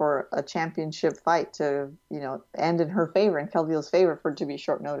scenario for a championship fight to, end in her favor, in Calvillo's favor, for it to be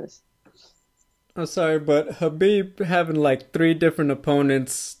short notice. I'm sorry, but Habib having like 3 different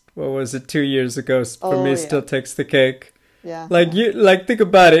opponents, what was it, 2 years ago, for me still takes the cake. Yeah. Think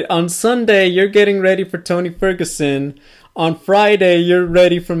about it. On Sunday, you're getting ready for Tony Ferguson. On Friday, you're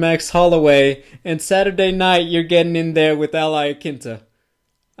ready for Max Holloway. And Saturday night, you're getting in there with Ally Akinta.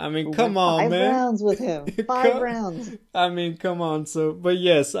 Come on, man. 5 rounds with him. 5 rounds. Come on. So, but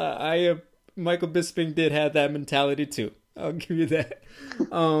yes, I Michael Bisping did have that mentality too. I'll give you that.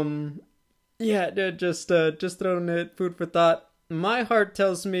 Just throwing it, food for thought. My heart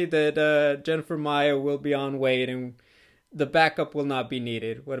tells me that Jennifer Maia will be on weight and the backup will not be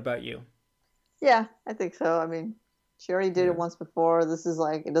needed. What about you? Yeah, I think so. She already did it once before. This is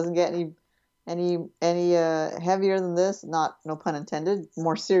like, it doesn't get any heavier than this. No pun intended.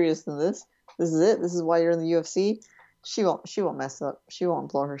 More serious than this. This is it. This is why you're in the UFC. She won't mess up. She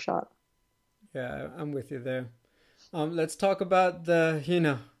won't blow her shot. Yeah, I'm with you there. Let's talk about the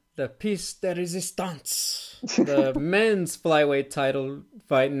piece de resistance, the men's flyweight title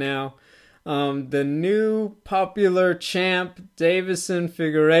fight now. The new popular champ, Deiveson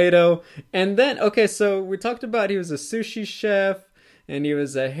Figueiredo. And then, okay, so we talked about he was a sushi chef and he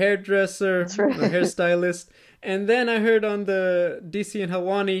was a hairdresser, That's right. a hairstylist. And then I heard on the DC and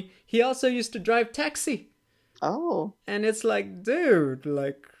Helwani, he also used to drive taxi. Oh. And it's like, dude,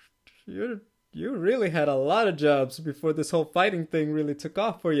 you really had a lot of jobs before this whole fighting thing really took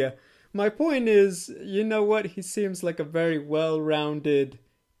off for you. My point is, you know what? He seems like a very well-rounded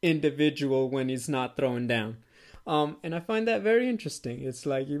individual when he's not throwing down. And I find that very interesting. It's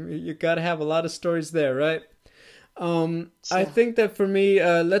like you got to have a lot of stories there, right? I think that for me,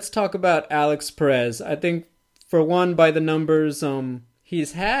 let's talk about Alex Perez. I think, for one, by the numbers,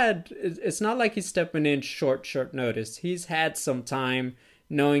 he's had, it's not like he's stepping in short notice. He's had some time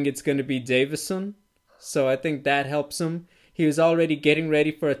knowing it's going to be Davison. So I think that helps him. He was already getting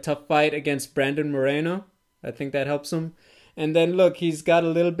ready for a tough fight against Brandon Moreno. I think that helps him. And then look, he's got a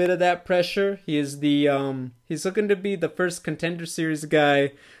little bit of that pressure. He is he's looking to be the first Contender Series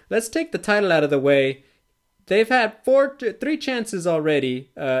guy. Let's take the title out of the way. They've had three chances already.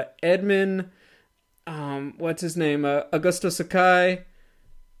 Edmund, what's his name? Augusto Sakai.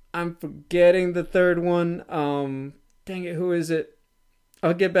 I'm forgetting the third one. Dang it, who is it?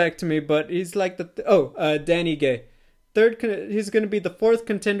 I'll get back to me, but he's like Danny Gay. He's going to be the fourth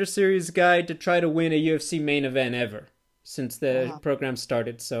Contender Series guy to try to win a UFC main event ever since the program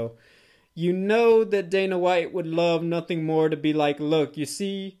started. So you know that Dana White would love nothing more to be like, look, you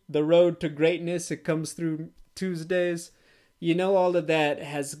see the road to greatness, it comes through Tuesdays. You know, all of that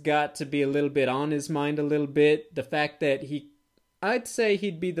has got to be a little bit on his mind a little bit. The fact that I'd say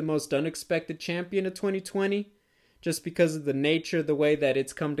he'd be the most unexpected champion of 2020 just because of the nature, the way that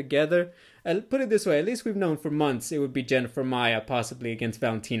it's come together. I'll put it this way, at least we've known for months it would be Jennifer Maia possibly against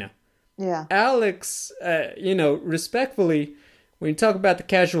Valentina. Yeah. Alex, respectfully, when you talk about the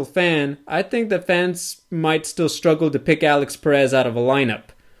casual fan, I think that fans might still struggle to pick Alex Perez out of a lineup.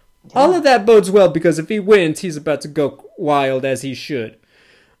 Yeah. All of that bodes well because if he wins, he's about to go wild as he should.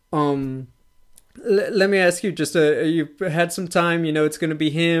 Let me ask you, just you've had some time, you know it's going to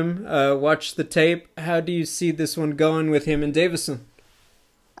be him, watch the tape. How do you see this one going with him and Davison?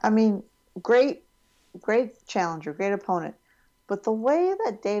 I mean, great challenger, great opponent. But the way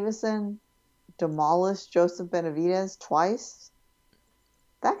that Davison demolished Joseph Benavidez twice,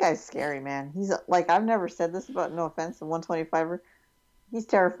 that guy's scary, man. He's like, I've never said this about, no offense, a 125er. He's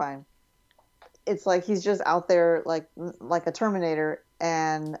terrifying. It's like he's just out there like a Terminator,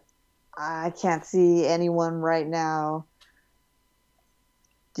 and I can't see anyone right now.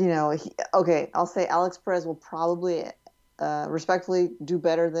 You know, I'll say Alex Perez will probably, respectfully, do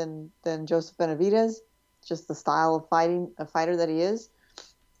better than Joseph Benavidez. Just the style of fighter that he is.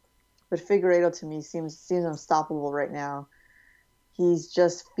 But Figueiredo to me seems unstoppable right now. He's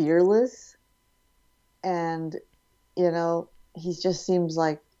just fearless, and he just seems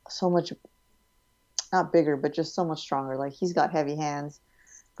like so much, not bigger, but just so much stronger. Like he's got heavy hands.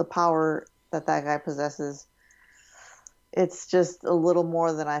 The power that guy possesses, it's just a little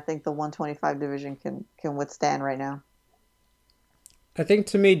more than I think the 125 division can withstand right now. I think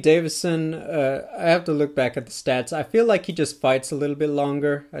to me, Davison, I have to look back at the stats. I feel like he just fights a little bit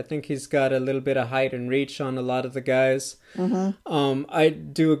longer. I think he's got a little bit of height and reach on a lot of the guys. Mm-hmm. I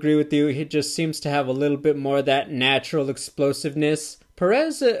do agree with you. He just seems to have a little bit more of that natural explosiveness.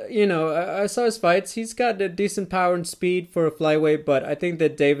 Perez, I saw his fights. He's got a decent power and speed for a flyweight, but I think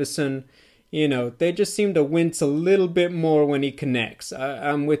that Davison, they just seem to wince a little bit more when he connects.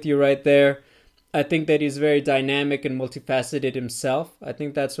 I'm with you right there. I think that he's very dynamic and multifaceted himself. I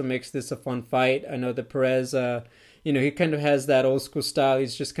think that's what makes this a fun fight. I know that Perez, he kind of has that old school style.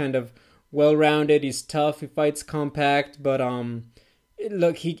 He's just kind of well-rounded. He's tough. He fights compact, but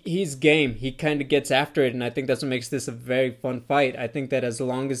look, he's game. He kind of gets after it, and I think that's what makes this a very fun fight. I think that as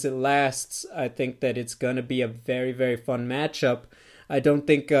long as it lasts, I think that it's going to be a very, very fun matchup. I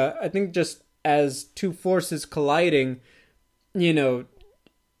think just as two forces colliding, that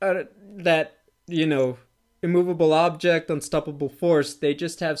immovable object, unstoppable force, they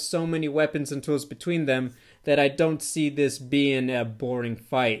just have so many weapons and tools between them that I don't see this being a boring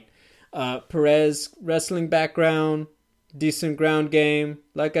fight. Perez, wrestling background, decent ground game.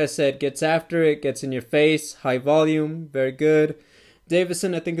 Like I said, gets after it, gets in your face, high volume, very good.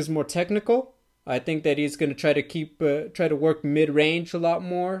 Davison, I think, is more technical. I think that he's going to try to work mid-range a lot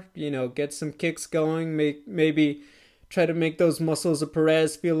more, get some kicks going, maybe try to make those muscles of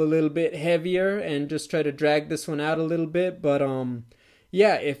Perez feel a little bit heavier and just try to drag this one out a little bit. But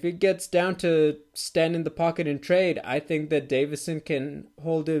if it gets down to stand in the pocket and trade, I think that Davison can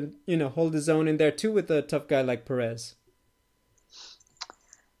hold his own in there too with a tough guy like Perez.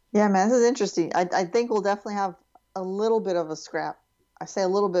 Yeah, man, this is interesting. I think we'll definitely have a little bit of a scrap. I say a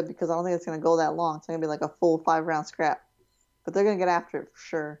little bit because I don't think it's going to go that long. It's going to be like a full 5-round scrap. But they're going to get after it for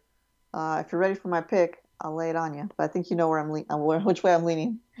sure. If you're ready for my pick, I'll lay it on you. But I think you know which way I'm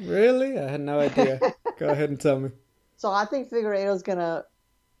leaning. Really? I had no idea. Go ahead and tell me. So I think Figueiredo's going to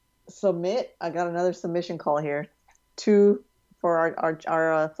submit. I got another submission call here. 2 for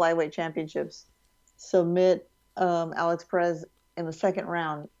our flyweight championships. Submit Alex Perez in the second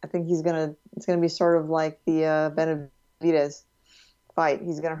round. I think it's gonna be sort of like the Benavidez fight.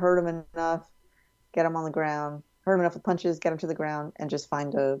 He's gonna hurt him enough, get him on the ground, hurt him enough with punches, get him to the ground, and just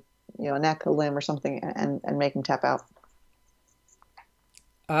find a neck, a limb, or something, and make him tap out.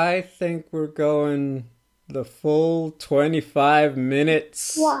 I think we're going the full 25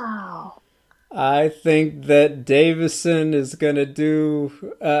 minutes. Wow. I think that Davison is going to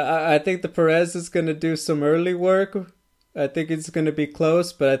do. I think the Perez is going to do some early work. I think it's going to be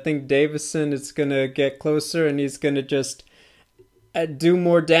close, but I think Davison is going to get closer and he's going to just do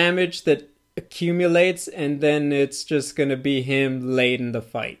more damage that accumulates, and then it's just going to be him late in the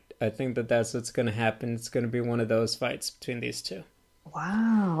fight. I think that that's what's going to happen. It's going to be one of those fights between these two.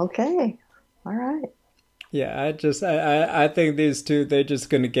 Wow. Okay. All right. Yeah, I think these two, they're just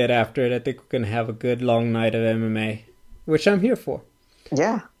going to get after it. I think we're going to have a good long night of MMA, which I'm here for.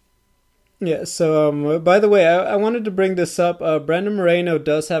 Yeah. Yeah, so by the way, I wanted to bring this up. Brandon Moreno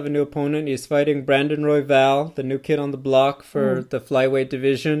does have a new opponent. He's fighting Brandon Royval, the new kid on the block for the flyweight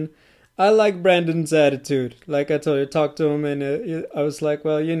division. I like Brandon's attitude. Like I told you, I talked to him and I was like,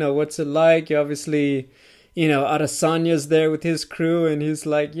 well, what's it like? You obviously, Adesanya's there with his crew, and he's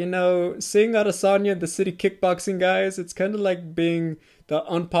like, seeing Adesanya and the city kickboxing guys, it's kind of like being the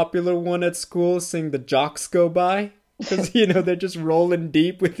unpopular one at school, seeing the jocks go by. Because, they're just rolling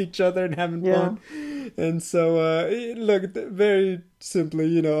deep with each other and having fun. And so, look, very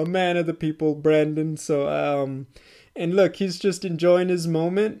simply, a man of the people, Brandon. So, and look, he's just enjoying his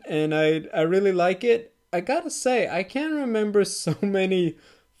moment, and I really like it. I gotta say, I can't remember so many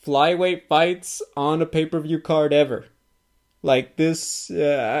flyweight fights on a pay-per-view card ever. Like this,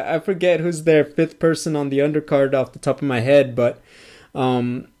 I forget who's their fifth person on the undercard off the top of my head, but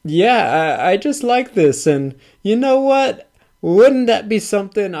yeah, I just like this. And you know what? Wouldn't that be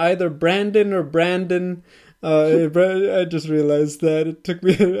something? Either Brandon or Brandon. I just realized that it took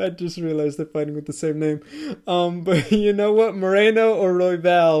me. I just realized they're fighting with the same name. But you know what? Moreno or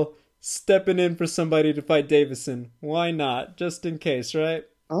Royval stepping in for somebody to fight Davison. Why not? Just in case, right?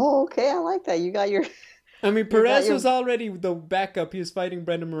 Oh, okay. I like that. You got your. I mean, Perez was already the backup. He was fighting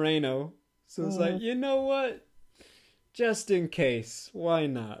Brandon Moreno. So it's like, you know what? Just in case. Why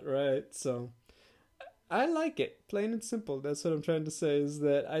not, right? So I like it. Plain and simple. That's what I'm trying to say, is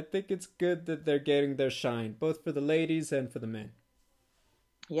that I think it's good that they're getting their shine, both for the ladies and for the men.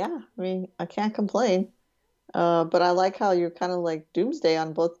 Yeah, I mean, I can't complain. But I like how you're kind of like doomsday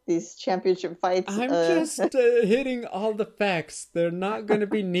on both these championship fights. I'm just hitting all the facts. They're not going to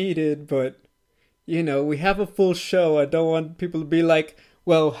be needed, but, we have a full show. I don't want people to be like,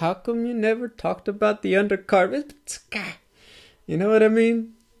 well, how come you never talked about the undercard? You know what I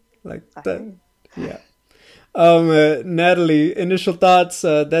mean? Like that. Yeah. Natalie, initial thoughts.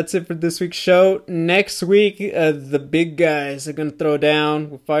 That's it for this week's show. Next week, the big guys are gonna throw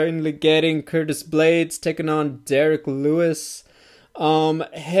down. We're finally getting Curtis Blades taking on Derek Lewis.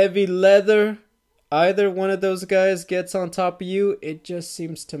 Heavy leather. Either one of those guys gets on top of you, it just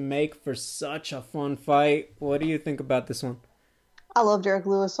seems to make for such a fun fight. What do you think about this one? I love Derek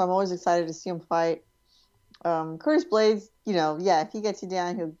Lewis, so I'm always excited to see him fight. Curtis Blades, if he gets you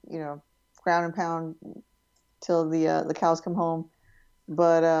down, he'll, ground and pound till the cows come home.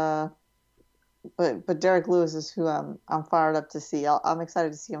 But Derek Lewis is who I'm fired up to see. I'm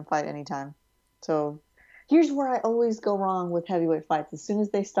excited to see him fight anytime. So here's where I always go wrong with heavyweight fights. As soon as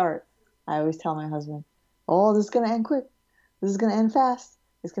they start, I always tell my husband, "Oh, this is gonna end quick. This is gonna end fast.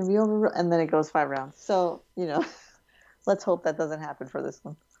 It's gonna be over," and then it goes 5 rounds. So let's hope that doesn't happen for this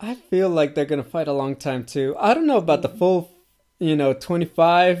one. I feel like they're gonna fight a long time too. I don't know about the full,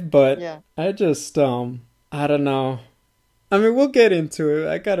 25, but yeah. I just I don't know. I mean, we'll get into it.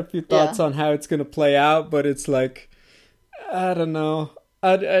 I got a few thoughts on how it's gonna play out, but it's like, I don't know.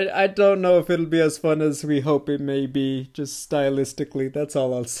 I don't know if it'll be as fun as we hope it may be, just stylistically. That's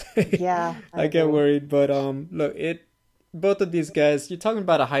all I'll say. Yeah. I get worried, but look, both of these guys, you're talking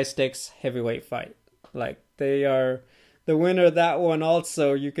about a high stakes heavyweight fight. Like, they are the winner of that one.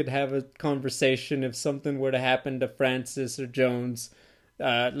 Also, you could have a conversation if something were to happen to Francis or Jones.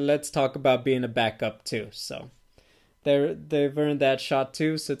 Let's talk about being a backup too. So they've earned that shot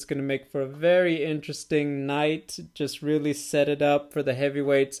too. So it's going to make for a very interesting night. Just really set it up for the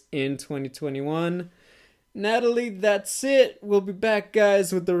heavyweights in 2021. Natalie, that's it. We'll be back,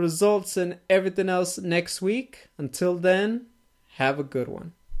 guys, with the results and everything else next week. Until then, have a good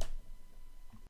one.